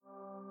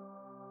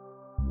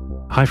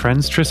Hi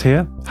friends, Tris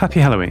here. Happy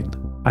Halloween.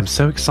 I'm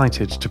so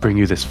excited to bring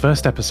you this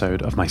first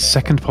episode of my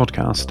second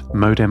podcast,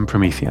 Modem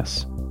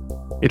Prometheus.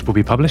 It will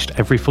be published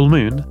every full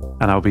moon,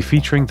 and I'll be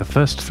featuring the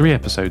first 3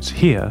 episodes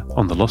here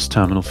on the Lost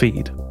Terminal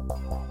feed.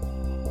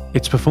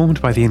 It's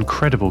performed by the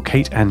incredible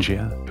Kate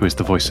Angier, who is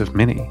the voice of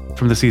Minnie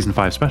from the Season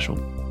 5 special,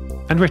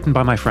 and written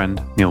by my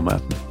friend Neil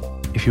Merton.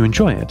 If you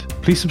enjoy it,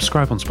 please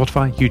subscribe on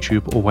Spotify,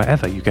 YouTube, or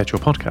wherever you get your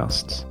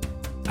podcasts.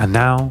 And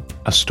now,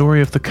 a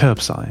story of the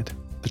curbside,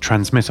 the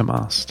transmitter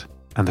mast,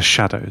 and the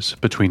shadows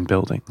between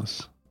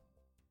buildings.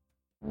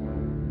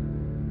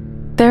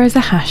 There is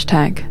a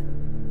hashtag,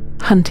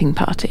 hunting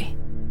party.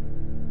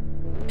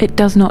 It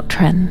does not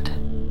trend.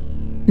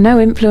 No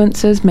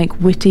influencers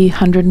make witty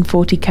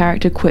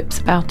 140-character quips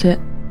about it.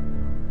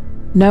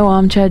 No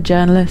armchair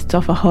journalists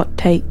offer hot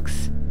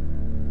takes.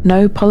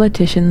 No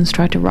politicians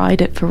try to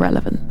ride it for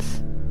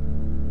relevance.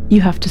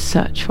 You have to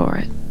search for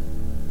it.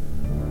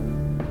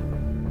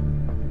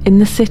 In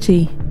the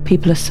city,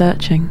 people are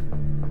searching.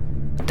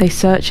 They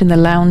search in the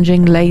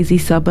lounging, lazy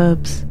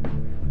suburbs.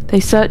 They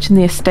search in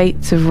the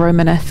estates of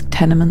Romanesque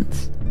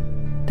tenements.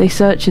 They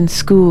search in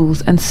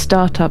schools and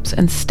startups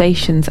and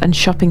stations and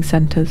shopping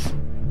centres.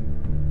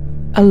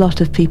 A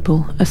lot of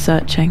people are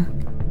searching.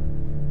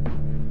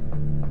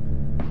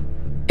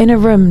 In a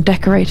room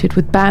decorated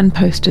with band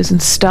posters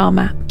and star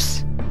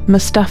maps,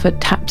 Mustafa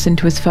taps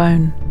into his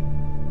phone.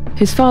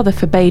 His father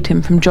forbade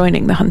him from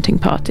joining the hunting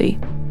party.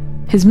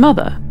 His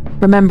mother,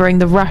 remembering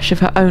the rush of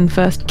her own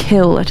first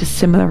kill at a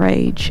similar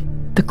age,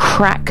 the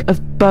crack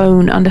of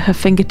bone under her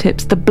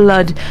fingertips, the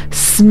blood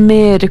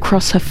smeared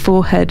across her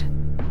forehead.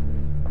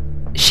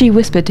 She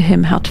whispered to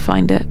him how to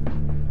find it.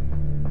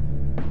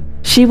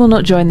 She will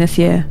not join this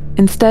year,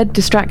 instead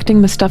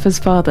distracting Mustafa's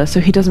father so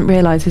he doesn't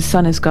realise his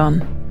son is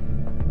gone.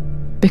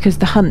 Because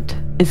the hunt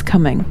is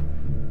coming.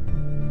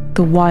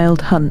 The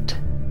wild hunt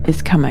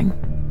is coming.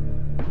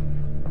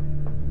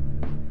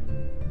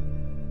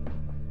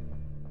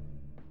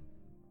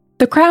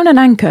 The Crown and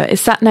Anchor is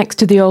sat next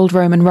to the old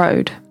Roman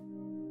road.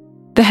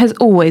 There has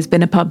always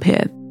been a pub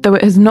here, though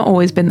it has not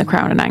always been the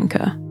Crown and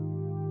Anchor.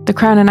 The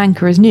Crown and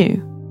Anchor is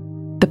new.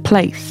 The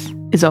place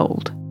is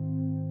old.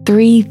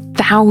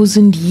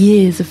 3,000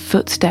 years of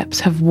footsteps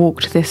have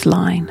walked this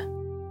line.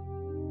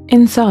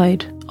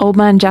 Inside, Old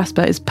Man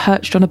Jasper is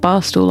perched on a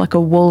bar stool like a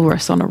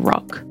walrus on a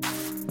rock.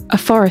 A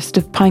forest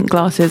of pint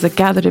glasses are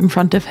gathered in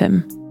front of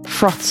him,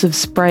 froths of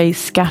spray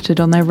scattered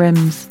on their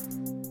rims.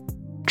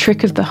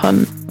 Trick of the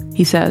hunt,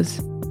 he says,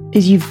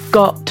 is you've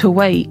got to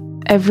wait.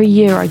 Every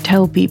year I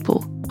tell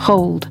people,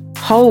 hold.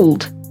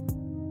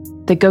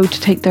 They go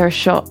to take their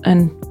shot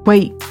and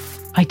wait,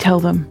 I tell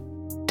them.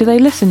 Do they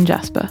listen,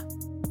 Jasper?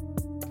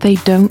 They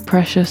don't,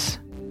 precious.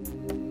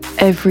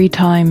 Every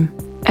time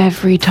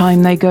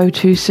they go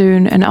too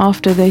soon, and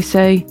after they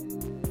say,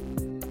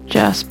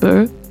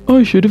 Jasper,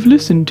 I should have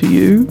listened to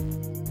you.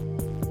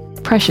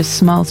 Precious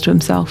smiles to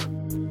himself.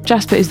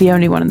 Jasper is the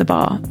only one in the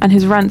bar, and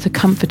his rants are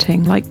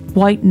comforting, like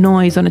white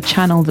noise on a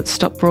channel that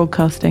stopped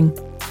broadcasting.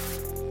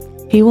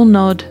 He will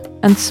nod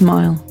and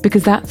smile,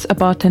 because that's a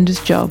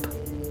bartender's job.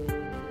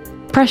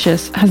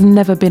 Precious has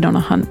never been on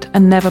a hunt,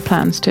 and never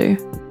plans to.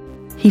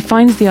 He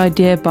finds the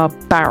idea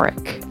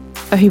barbaric,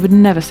 though he would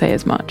never say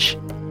as much.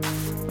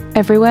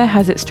 Everywhere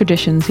has its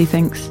traditions, he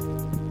thinks.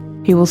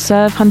 He will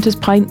serve hunters'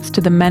 pints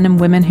to the men and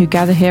women who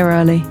gather here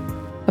early.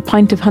 A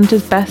pint of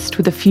hunter's best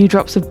with a few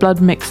drops of blood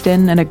mixed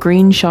in and a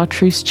green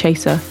chartreuse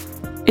chaser.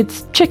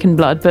 It's chicken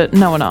blood, but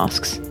no one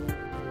asks.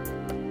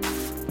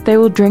 They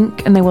will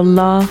drink and they will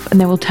laugh and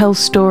they will tell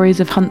stories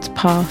of hunts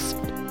past.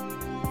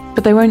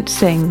 But they won't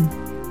sing.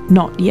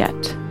 Not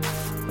yet.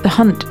 The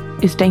hunt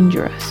is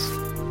dangerous.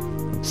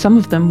 Some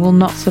of them will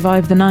not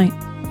survive the night.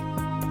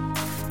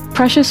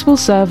 Precious will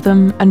serve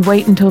them and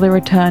wait until they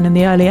return in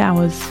the early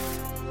hours.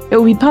 It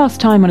will be past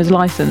time on his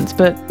license,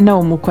 but no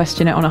one will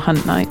question it on a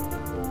hunt night.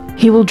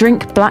 He will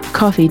drink black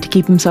coffee to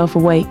keep himself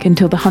awake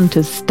until the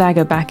hunters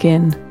stagger back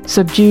in,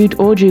 subdued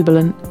or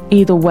jubilant,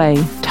 either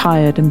way,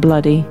 tired and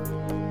bloody.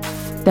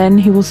 Then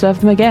he will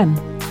serve them again.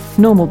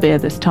 Normal beer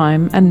this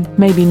time, and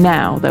maybe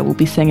now there will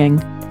be singing.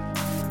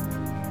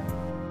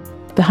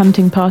 The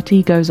hunting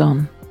party goes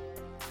on.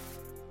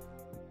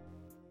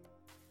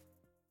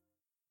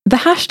 The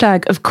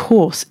hashtag, of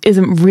course,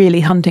 isn't really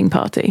hunting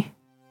party.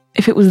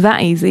 If it was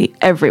that easy,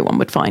 everyone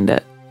would find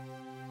it.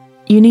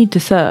 You need to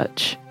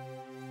search.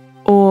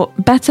 Or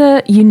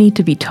better, you need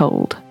to be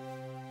told.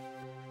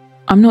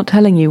 I'm not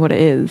telling you what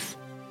it is.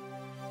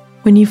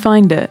 When you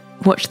find it,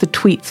 watch the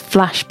tweets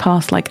flash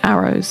past like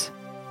arrows.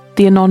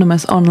 The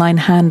anonymous online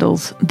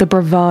handles, the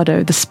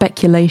bravado, the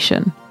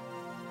speculation.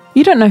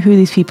 You don't know who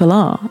these people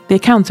are. The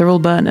accounts are all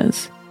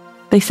burners.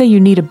 They say you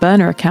need a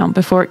burner account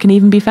before it can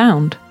even be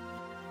found.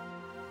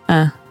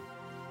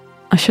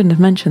 I shouldn't have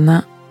mentioned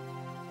that.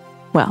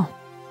 Well,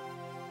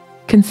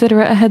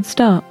 consider it a head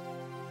start.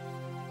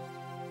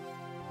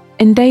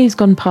 In days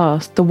gone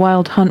past, the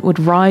wild hunt would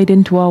ride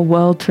into our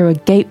world through a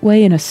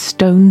gateway in a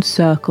stone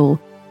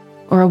circle,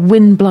 or a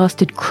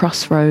wind-blasted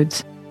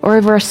crossroads, or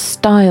over a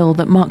stile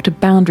that marked a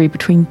boundary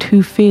between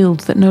two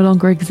fields that no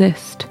longer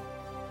exist.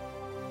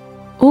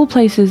 All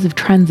places of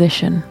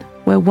transition,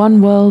 where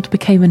one world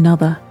became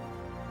another.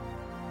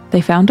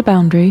 They found a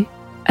boundary,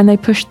 and they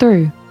pushed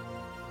through,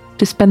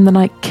 to spend the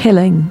night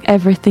killing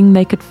everything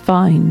they could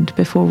find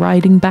before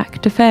riding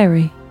back to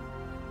Fairy.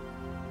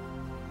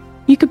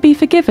 You could be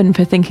forgiven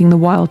for thinking the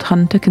Wild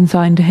Hunt are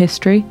consigned to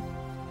history.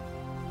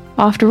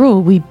 After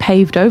all, we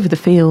paved over the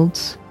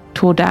fields,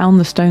 tore down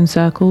the stone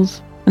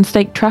circles, and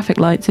staked traffic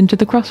lights into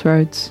the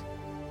crossroads.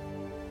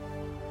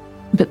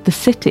 But the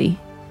city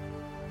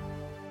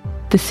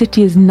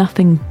is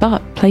nothing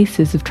but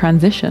places of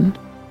transition.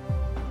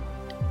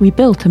 We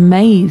built a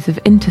maze of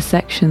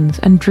intersections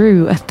and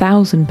drew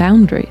 1,000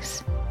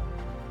 boundaries.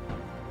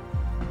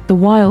 The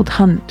Wild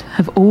Hunt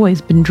have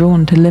always been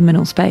drawn to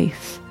liminal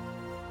space.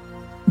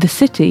 The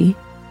city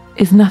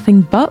is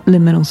nothing but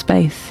liminal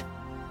space.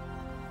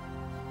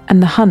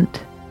 And the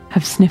Hunt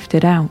have sniffed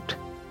it out.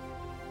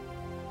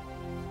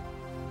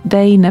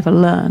 They never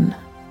learn.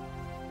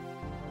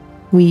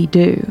 We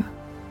do.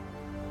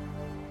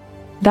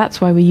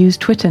 That's why we use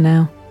Twitter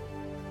now.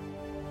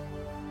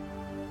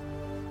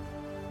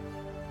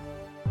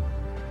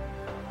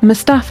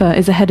 Mustafa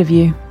is ahead of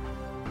you.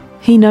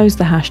 He knows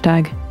the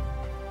hashtag.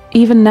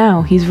 Even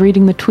now, he's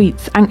reading the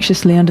tweets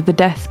anxiously under the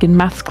desk in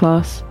maths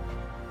class.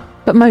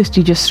 But most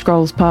he just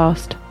scrolls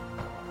past.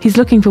 He's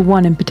looking for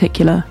one in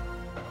particular.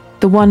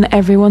 The one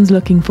everyone's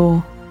looking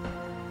for.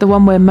 The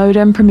one where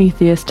Modem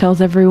Prometheus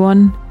tells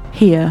everyone,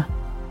 here.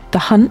 The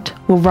Hunt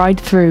will ride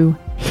through,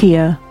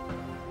 here.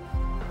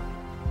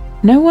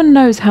 No one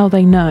knows how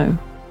they know,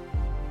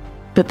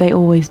 but they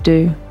always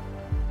do.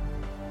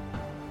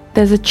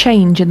 There's a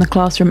change in the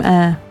classroom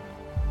air.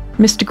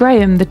 Mr.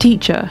 Graham, the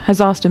teacher,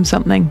 has asked him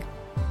something.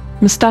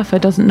 Mustafa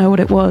doesn't know what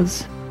it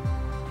was.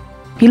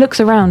 He looks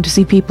around to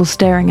see people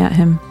staring at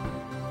him.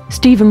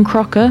 Stephen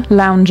Crocker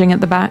lounging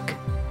at the back.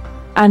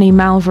 Annie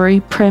Malvery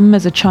prim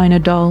as a china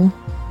doll.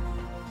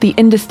 The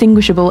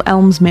indistinguishable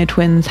Elmsmere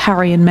twins,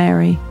 Harry and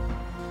Mary.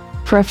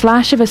 For a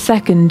flash of a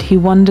second, he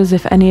wonders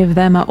if any of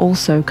them are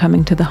also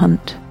coming to the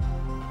Hunt.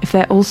 If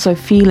they're also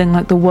feeling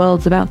like the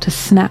world's about to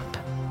snap.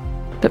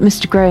 But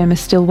Mr. Graham is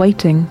still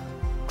waiting,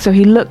 so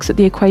he looks at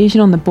the equation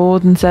on the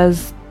board and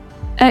says,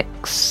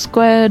 x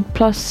squared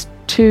plus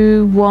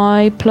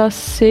 2y plus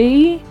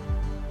c?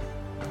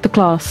 The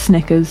class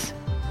snickers.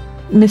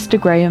 Mr.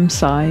 Graham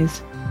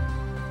sighs.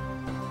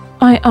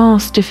 I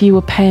asked if you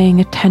were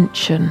paying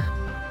attention.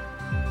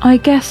 I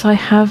guess I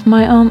have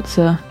my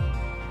answer.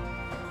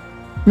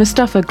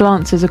 Mustafa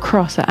glances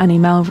across at Annie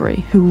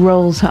Malvery, who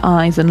rolls her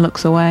eyes and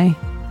looks away.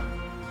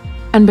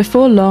 And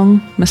before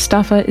long,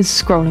 Mustafa is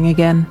scrolling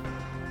again.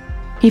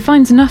 He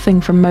finds nothing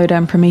from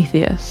Modem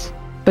Prometheus,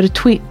 but a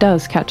tweet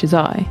does catch his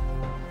eye.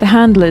 The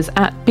handle is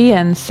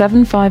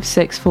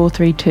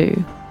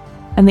 @BN756432,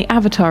 and the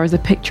avatar is a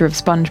picture of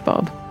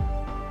SpongeBob.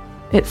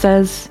 It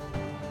says,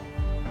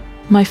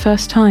 my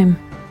first time.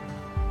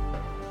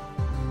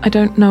 I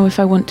don't know if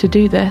I want to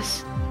do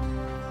this.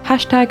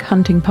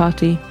 #hunting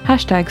party.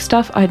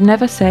 #stuff I'd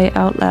never say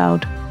out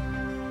loud.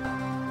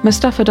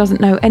 Mustafa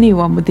doesn't know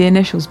anyone with the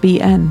initials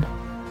BN.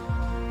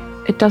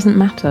 It doesn't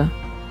matter.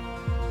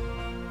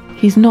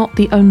 He's not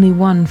the only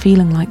one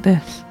feeling like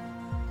this.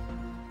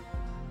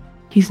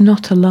 He's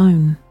not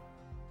alone.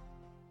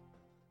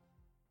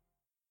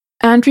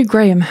 Andrew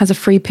Graham has a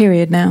free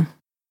period now.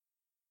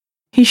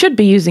 He should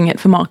be using it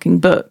for marking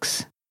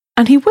books.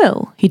 And he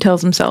will, he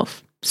tells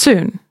himself,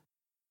 soon.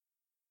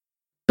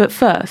 But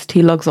first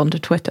he logs onto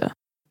Twitter.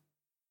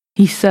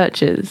 He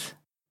searches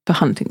for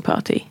hunting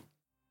party.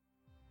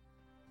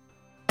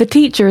 The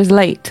teacher is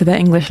late to their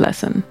English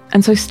lesson,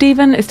 and so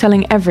Stephen is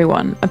telling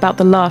everyone about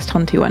the last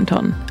hunt he went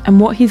on and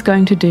what he's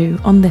going to do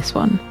on this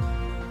one.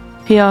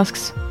 He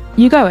asks,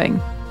 You going?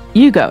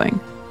 You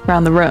going?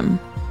 Round the room.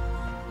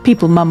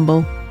 People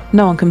mumble.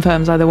 No one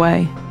confirms either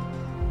way.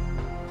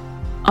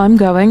 I'm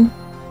going,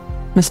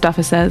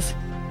 Mustafa says.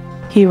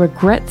 He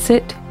regrets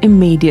it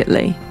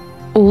immediately.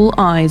 All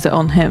eyes are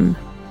on him.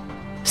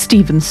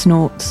 Stephen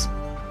snorts.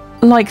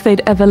 Like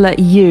they'd ever let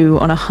you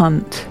on a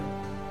hunt.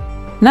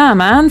 Nah,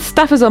 man,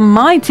 Staffer's on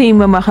my team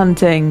when we're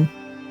hunting.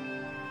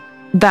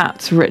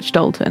 That's Rich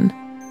Dalton.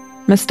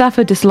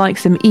 Mustafa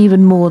dislikes him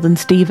even more than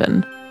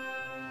Stephen.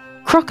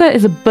 Crocker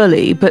is a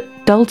bully, but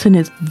Dalton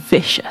is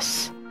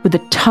vicious, with a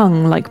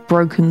tongue like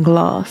broken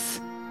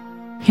glass.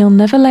 He'll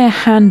never lay a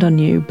hand on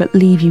you, but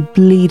leave you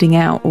bleeding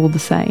out all the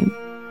same.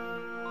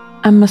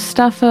 And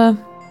Mustafa,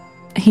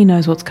 he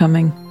knows what's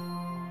coming.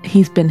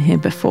 He's been here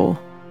before.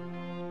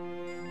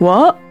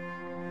 What?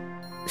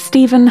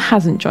 Stephen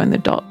hasn't joined the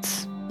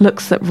dots.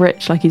 Looks at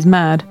Rich like he's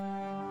mad.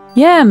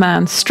 Yeah,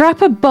 man,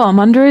 strap a bomb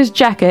under his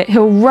jacket,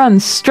 he'll run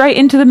straight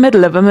into the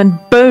middle of them and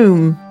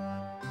boom!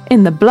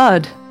 In the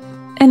blood.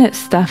 In it,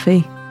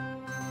 Staffy.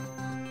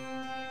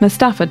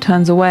 Mustafa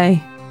turns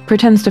away,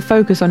 pretends to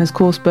focus on his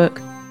course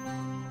book.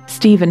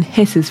 Stephen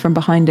hisses from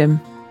behind him.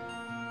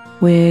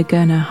 We're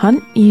gonna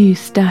hunt you,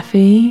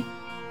 Staffy.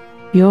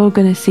 You're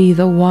gonna see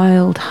the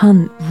wild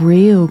hunt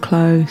real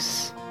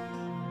close.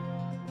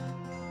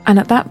 And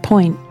at that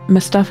point,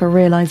 Mustafa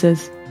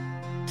realises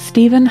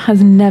Stephen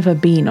has never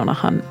been on a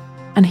hunt,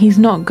 and he's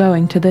not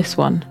going to this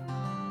one.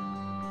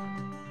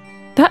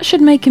 That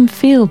should make him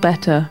feel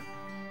better,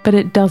 but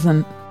it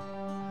doesn't.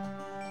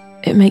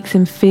 It makes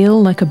him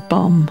feel like a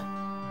bomb.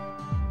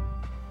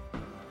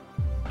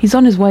 He's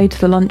on his way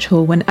to the lunch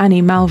hall when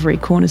Annie Malvery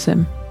corners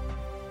him.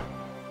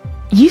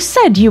 "You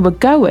said you were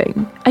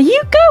going. Are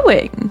you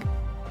going?"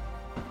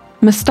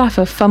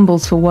 Mustafa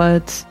fumbles for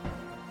words.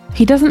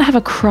 He doesn't have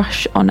a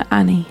crush on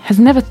Annie, has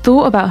never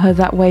thought about her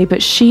that way,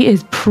 but she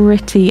is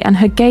pretty and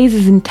her gaze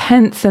is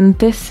intense, and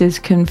this is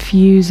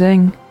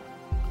confusing.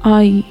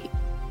 I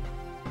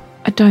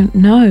don't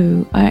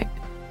know.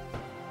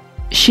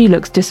 She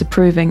looks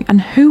disapproving,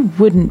 and who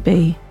wouldn't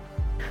be?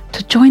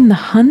 To join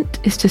the hunt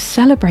is to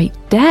celebrate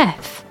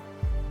death.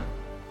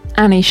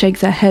 Annie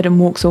shakes her head and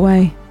walks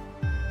away.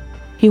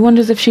 He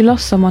wonders if she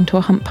lost someone to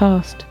a hunt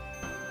past.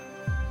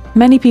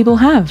 Many people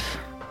have,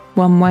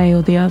 one way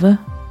or the other.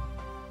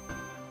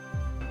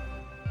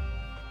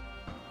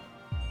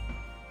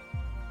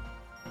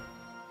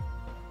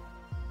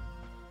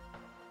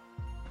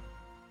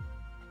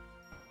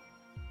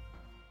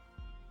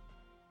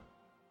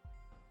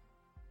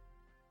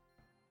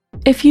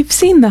 If you've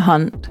seen The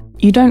Hunt,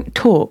 you don't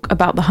talk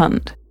about the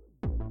hunt.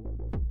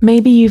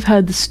 Maybe you've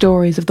heard the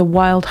stories of the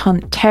wild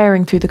hunt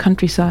tearing through the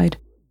countryside,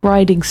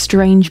 riding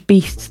strange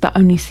beasts that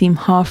only seem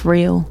half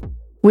real,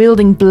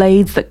 wielding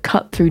blades that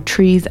cut through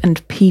trees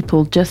and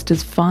people just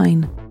as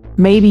fine.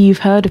 Maybe you've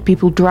heard of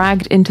people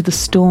dragged into the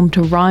storm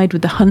to ride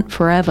with the hunt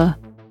forever,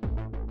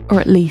 or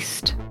at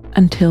least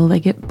until they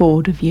get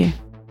bored of you.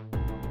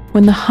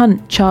 When the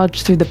hunt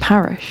charged through the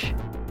parish,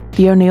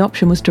 the only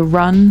option was to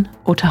run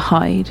or to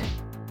hide.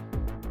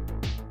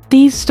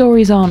 These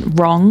stories aren't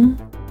wrong,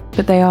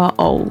 but they are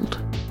old.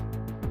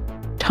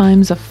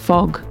 Time's a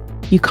fog.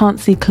 You can't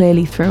see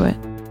clearly through it.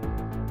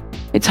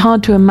 It's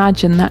hard to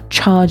imagine that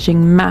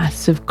charging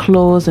mass of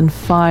claws and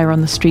fire on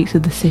the streets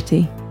of the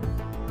city.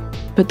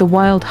 But the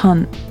wild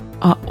hunt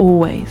are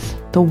always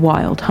the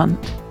wild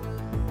hunt.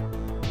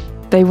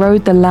 They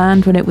rode the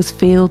land when it was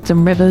fields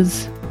and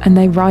rivers, and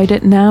they ride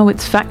it now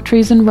it's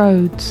factories and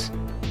roads.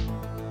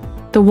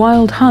 The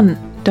wild hunt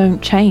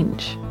don't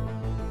change.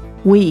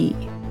 We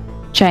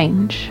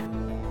change.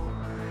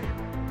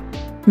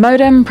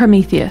 Modem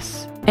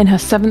Prometheus, in her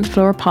 7th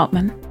floor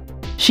apartment.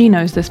 She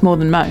knows this more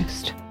than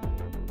most.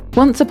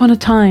 Once upon a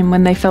time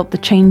when they felt the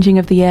changing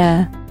of the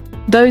air,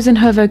 those in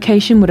her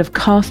vocation would have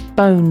cast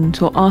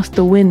bones or asked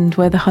the wind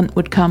where the hunt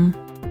would come.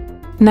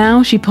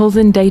 Now she pulls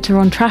in data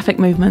on traffic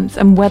movements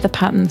and weather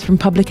patterns from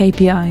public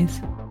APIs,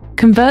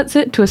 converts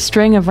it to a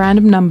string of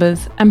random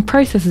numbers, and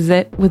processes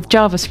it with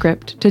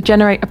JavaScript to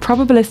generate a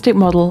probabilistic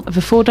model of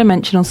a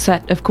 4-dimensional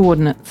set of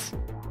coordinates.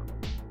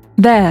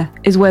 There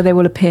is where they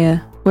will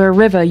appear, where a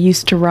river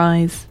used to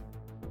rise.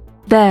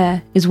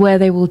 There is where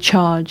they will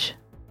charge,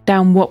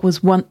 down what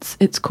was once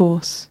its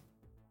course.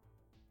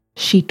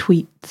 She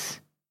tweets.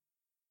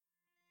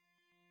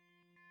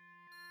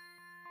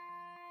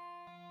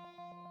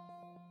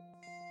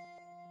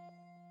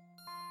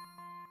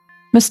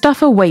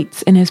 Mustafa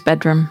waits in his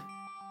bedroom.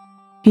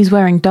 He's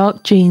wearing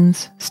dark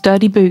jeans,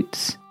 sturdy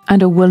boots,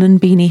 and a woolen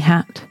beanie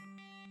hat.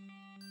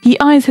 He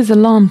eyes his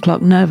alarm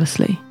clock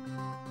nervously.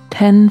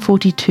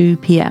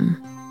 10:42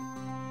 p.m.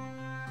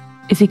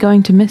 Is he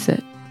going to miss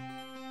it?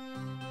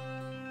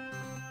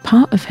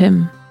 Part of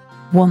him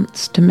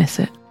wants to miss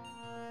it.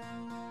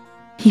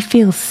 He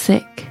feels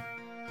sick,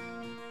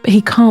 but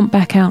he can't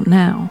back out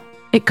now.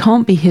 It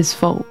can't be his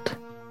fault.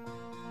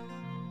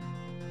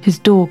 His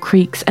door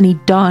creaks and he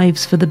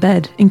dives for the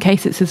bed in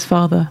case it's his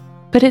father,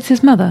 but it's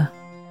his mother.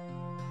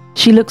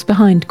 She looks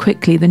behind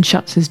quickly, then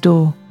shuts his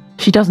door.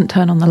 She doesn't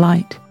turn on the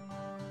light.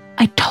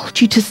 "I told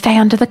you to stay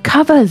under the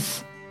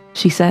covers,"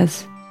 she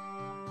says.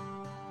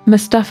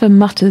 Mustafa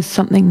mutters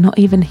something not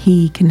even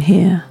he can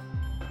hear.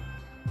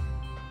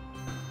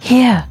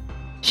 "Here,"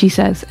 she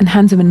says, and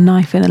hands him a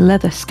knife in a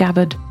leather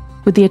scabbard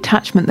with the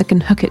attachment that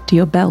can hook it to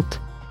your belt.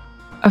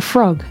 A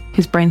frog,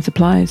 his brain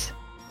supplies.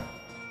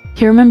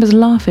 He remembers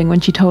laughing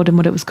when she told him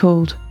what it was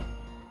called.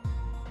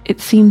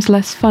 It seems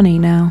less funny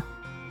now.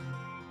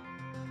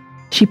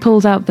 She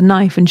pulls out the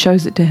knife and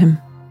shows it to him.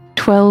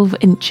 12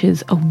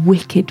 inches, a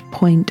wicked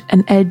point,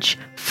 an edge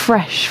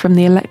fresh from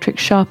the electric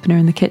sharpener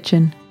in the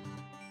kitchen.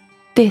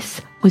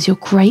 "This was your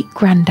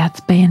great-granddad's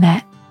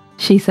bayonet,"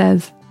 she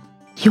says.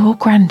 "Your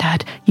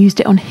granddad used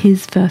it on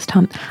his first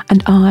hunt,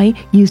 and I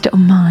used it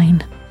on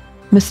mine."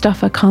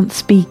 Mustafa can't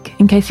speak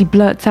in case he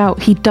blurts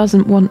out he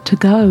doesn't want to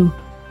go.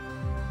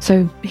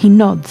 So he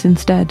nods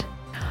instead.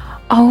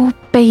 "Oh,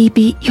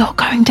 baby, you're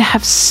going to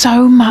have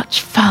so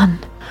much fun.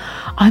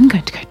 I'm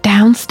going to go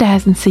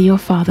downstairs and see your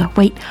father.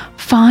 Wait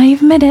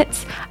 5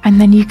 minutes,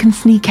 and then you can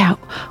sneak out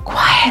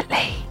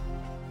quietly."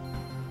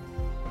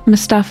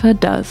 Mustafa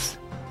does.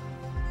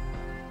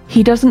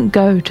 He doesn't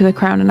go to the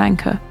Crown and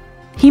Anchor.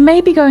 He may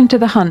be going to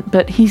the hunt,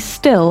 but he's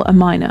still a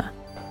minor.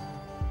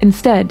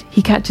 Instead,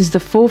 he catches the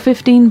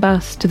 4:15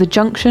 bus to the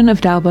junction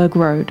of Dalberg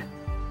Road.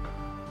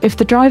 If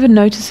the driver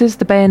notices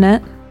the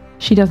bayonet,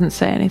 she doesn't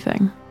say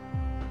anything.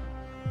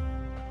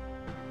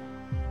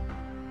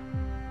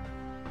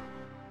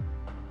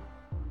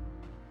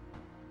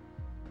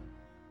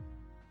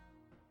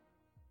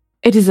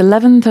 It is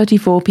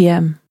 11:34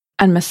 p.m,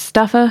 and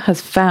Mustafa has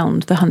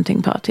found the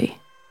hunting party.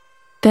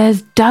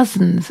 There's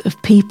dozens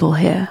of people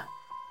here.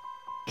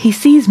 He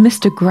sees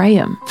Mr.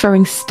 Graham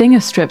throwing stinger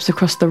strips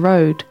across the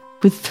road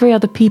with 3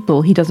 other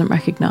people he doesn't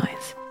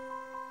recognise.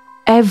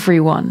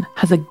 Everyone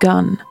has a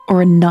gun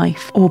or a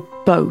knife or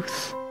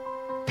both.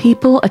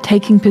 People are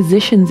taking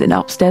positions in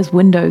upstairs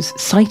windows,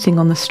 sighting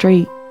on the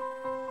street.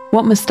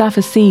 What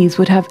Mustafa sees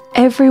would have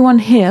everyone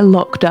here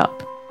locked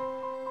up.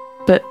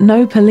 But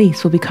no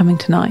police will be coming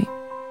tonight.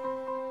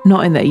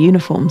 Not in their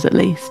uniforms, at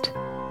least.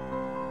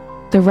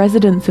 The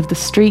residents of the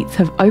streets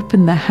have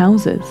opened their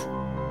houses.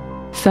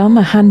 Some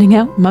are handing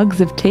out mugs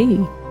of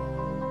tea.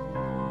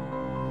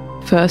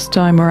 First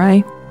timer,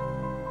 eh?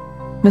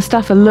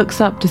 Mustafa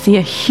looks up to see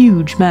a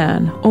huge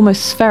man,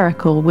 almost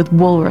spherical, with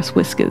walrus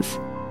whiskers.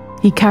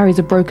 He carries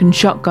a broken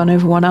shotgun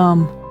over one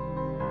arm.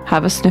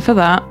 Have a sniff of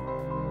that.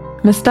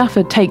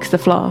 Mustafa takes the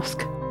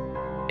flask.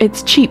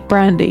 It's cheap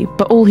brandy,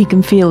 but all he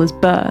can feel is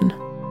burn.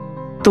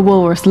 The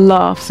walrus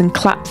laughs and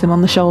claps him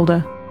on the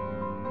shoulder.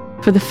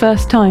 For the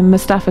first time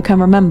Mustafa can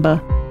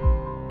remember,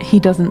 he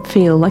doesn't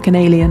feel like an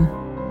alien.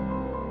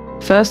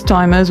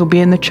 First-timers will be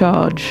in the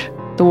charge,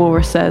 the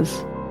walrus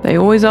says. They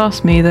always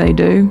ask me, they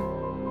do.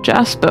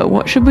 Jasper,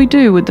 what should we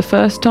do with the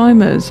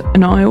first-timers?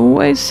 And I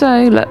always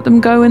say, let them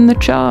go in the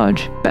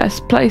charge.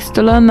 Best place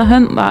to learn the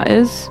hunt, that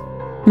is.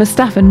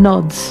 Mustafa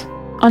nods,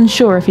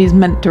 unsure if he's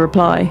meant to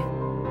reply.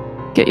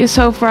 Get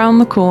yourself round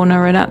the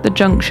corner and at the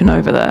junction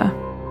over there.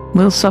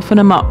 We'll soften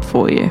them up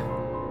for you.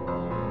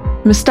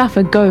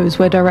 Mustafa goes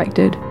where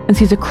directed and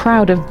sees a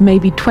crowd of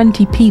maybe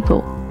 20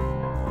 people.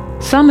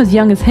 Some as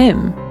young as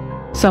him,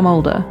 some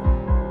older.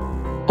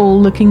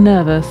 All looking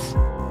nervous.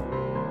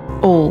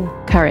 All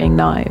carrying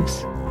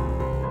knives.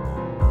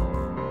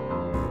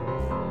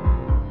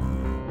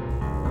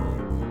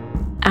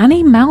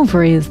 Annie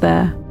Malvery is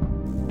there.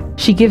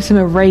 She gives him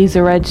a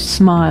razor-edged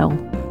smile.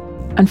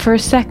 And for a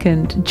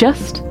second,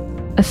 just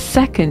a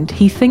second,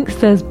 he thinks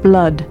there's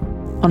blood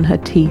on her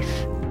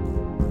teeth.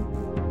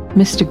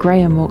 Mr.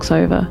 Graham walks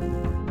over.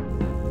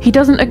 He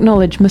doesn't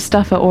acknowledge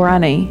Mustafa or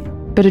Annie,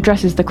 but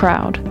addresses the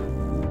crowd.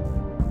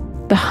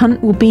 The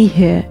hunt will be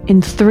here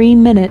in 3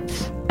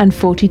 minutes and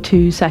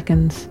 42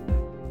 seconds.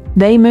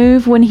 They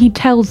move when he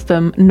tells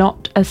them,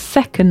 not a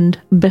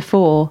second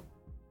before.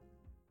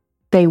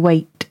 They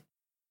wait.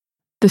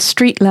 The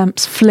street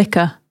lamps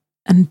flicker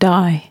and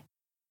die.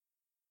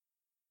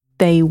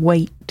 They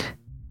wait.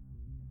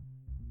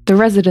 The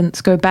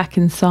residents go back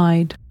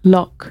inside,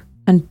 lock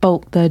and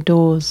bolt their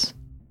doors.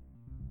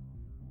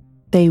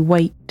 They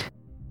wait.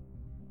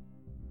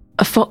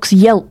 A fox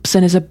yelps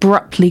and is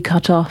abruptly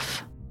cut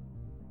off.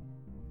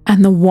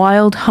 And the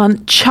wild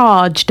hunt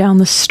charge down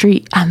the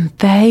street, and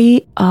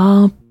they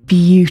are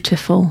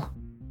beautiful.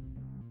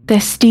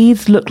 Their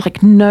steeds look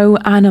like no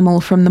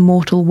animal from the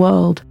mortal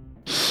world.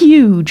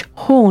 Huge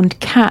horned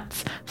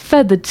cats,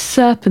 feathered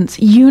serpents,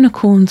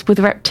 unicorns with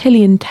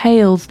reptilian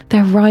tails.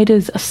 Their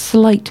riders are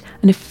slight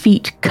and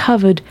effete,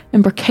 covered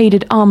in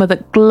brocaded armour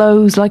that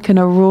glows like an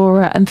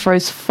aurora and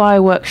throws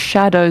firework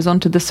shadows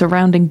onto the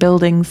surrounding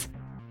buildings.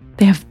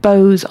 They have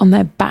bows on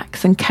their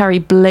backs and carry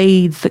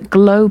blades that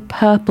glow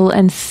purple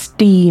and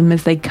steam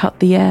as they cut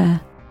the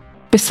air.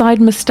 Beside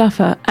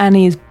Mustafa,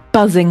 Annie is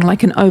buzzing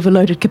like an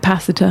overloaded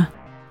capacitor.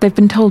 They've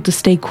been told to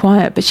stay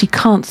quiet, but she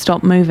can't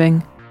stop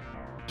moving.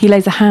 He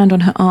lays a hand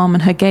on her arm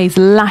and her gaze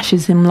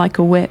lashes him like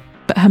a whip,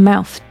 but her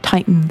mouth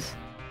tightens.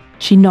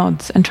 She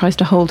nods and tries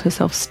to hold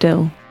herself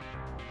still.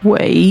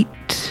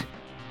 Wait.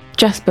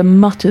 Jasper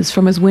mutters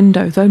from his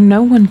window, though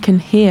no one can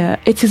hear.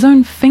 It's his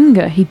own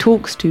finger he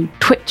talks to,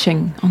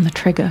 twitching on the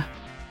trigger.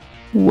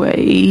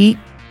 Wait.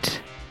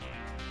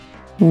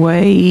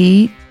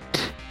 Wait.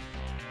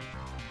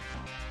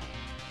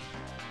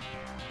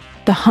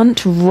 The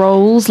hunt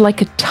rolls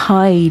like a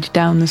tide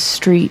down the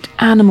street,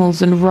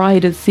 animals and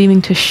riders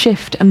seeming to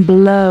shift and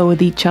blur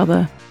with each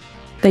other.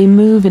 They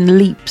move in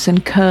leaps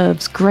and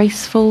curves,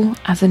 graceful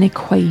as an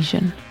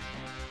equation.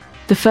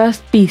 The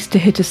first beast to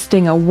hit a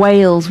stinger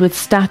wails with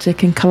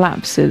static and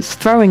collapses,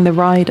 throwing the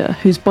rider,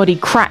 whose body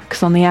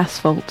cracks on the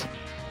asphalt.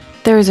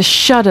 There is a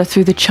shudder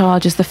through the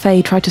charge as the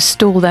Fae try to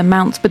stall their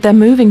mounts, but they're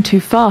moving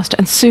too fast,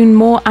 and soon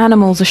more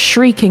animals are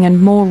shrieking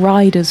and more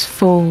riders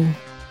fall.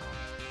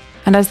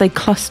 And as they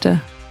cluster,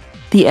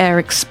 the air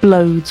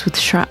explodes with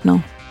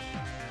shrapnel.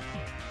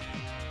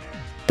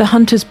 The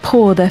hunters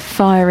pour their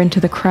fire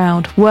into the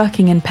crowd,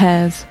 working in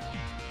pairs.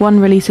 One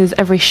releases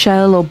every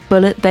shell or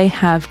bullet they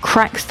have,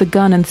 cracks the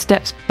gun and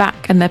steps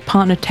back, and their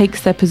partner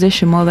takes their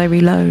position while they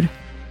reload.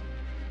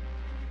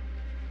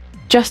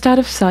 Just out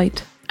of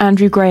sight,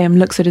 Andrew Graham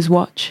looks at his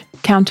watch,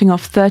 counting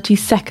off 30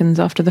 seconds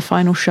after the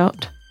final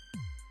shot.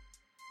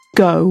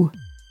 Go,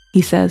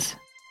 he says.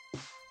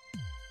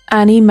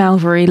 Annie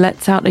Malvery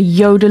lets out a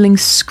yodeling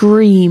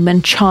scream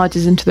and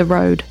charges into the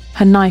road,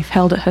 her knife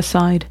held at her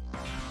side.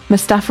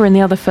 Mustafa and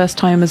the other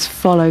first-timers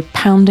follow,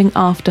 pounding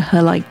after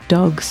her like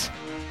dogs.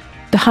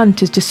 The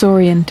hunt is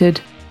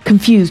disoriented,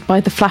 confused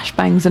by the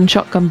flashbangs and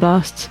shotgun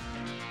blasts.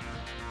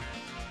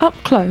 Up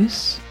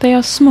close, they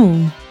are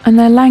small, and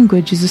their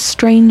language is a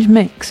strange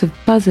mix of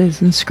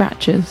buzzes and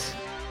scratches.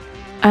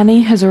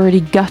 Annie has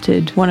already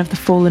gutted one of the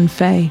fallen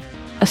fae,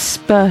 a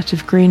spurt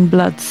of green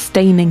blood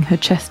staining her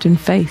chest and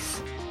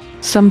face.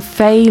 Some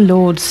fae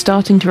lord,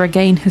 starting to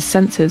regain his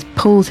senses,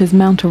 pulls his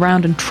mount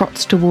around and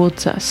trots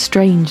towards her, a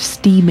strange,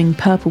 steaming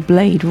purple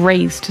blade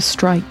raised to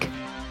strike.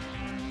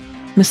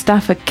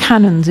 Mustafa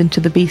cannons into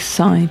the beast's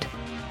side.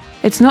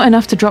 It's not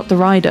enough to drop the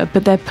rider,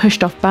 but they're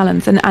pushed off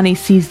balance and Annie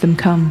sees them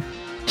come.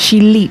 She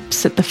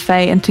leaps at the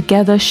fae, and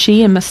together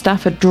she and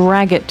Mustafa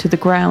drag it to the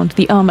ground,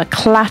 the armour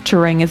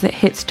clattering as it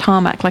hits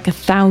tarmac like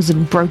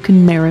 1,000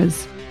 broken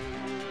mirrors.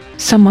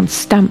 Someone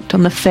stamped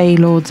on the fae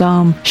lord's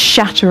arm,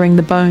 shattering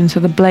the bone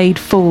so the blade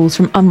falls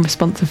from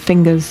unresponsive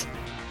fingers.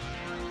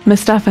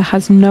 Mustafa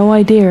has no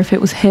idea if it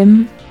was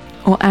him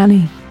or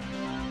Annie.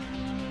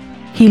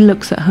 He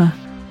looks at her.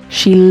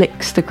 She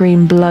licks the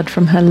green blood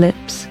from her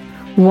lips,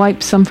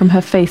 wipes some from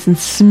her face and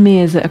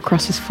smears it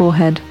across his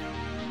forehead.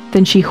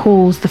 Then she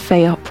hauls the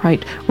fae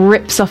upright,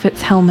 rips off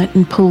its helmet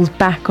and pulls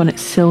back on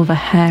its silver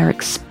hair,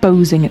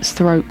 exposing its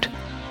throat.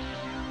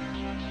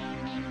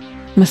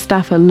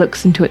 Mustafa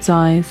looks into its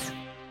eyes.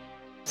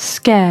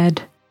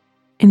 Scared,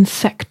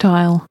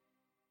 insectile,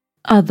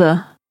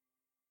 other,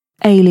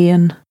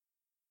 alien.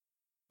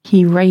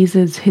 He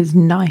raises his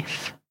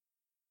knife.